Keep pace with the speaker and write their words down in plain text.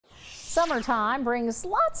Summertime brings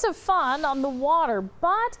lots of fun on the water,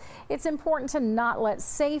 but it's important to not let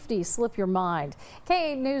safety slip your mind.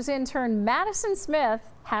 K8 News intern Madison Smith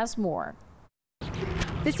has more.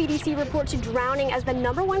 The CDC reports drowning as the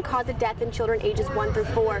 #1 cause of death in children ages 1 through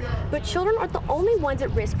 4. But children aren't the only ones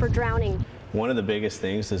at risk for drowning. One of the biggest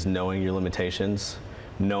things is knowing your limitations,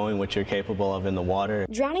 knowing what you're capable of in the water.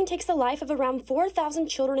 Drowning takes the life of around 4,000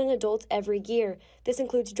 children and adults every year. This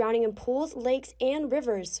includes drowning in pools, lakes, and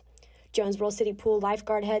rivers. Jonesboro City Pool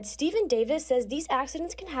lifeguard head Stephen Davis says these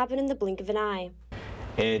accidents can happen in the blink of an eye.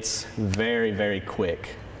 It's very, very quick.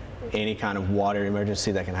 Any kind of water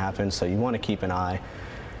emergency that can happen, so you want to keep an eye.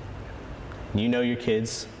 You know your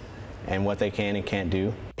kids and what they can and can't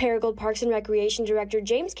do. Paragould Parks and Recreation Director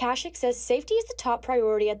James Kashik says safety is the top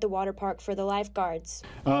priority at the water park for the lifeguards.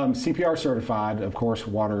 CPR certified, of course,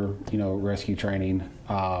 water, rescue training,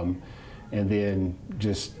 and then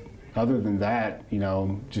just other than that,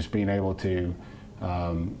 just being able to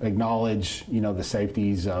acknowledge, the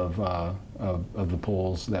safeties of the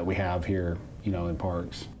pools that we have here, in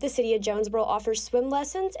parks. The city of Jonesboro offers swim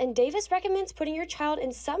lessons, and Davis recommends putting your child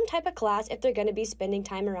in some type of class if they're going to be spending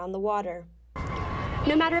time around the water.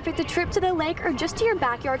 No matter if it's a trip to the lake or just to your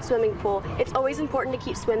backyard swimming pool, it's always important to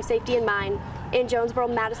keep swim safety in mind. In Jonesboro,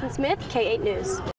 Madison Smith, K8 News.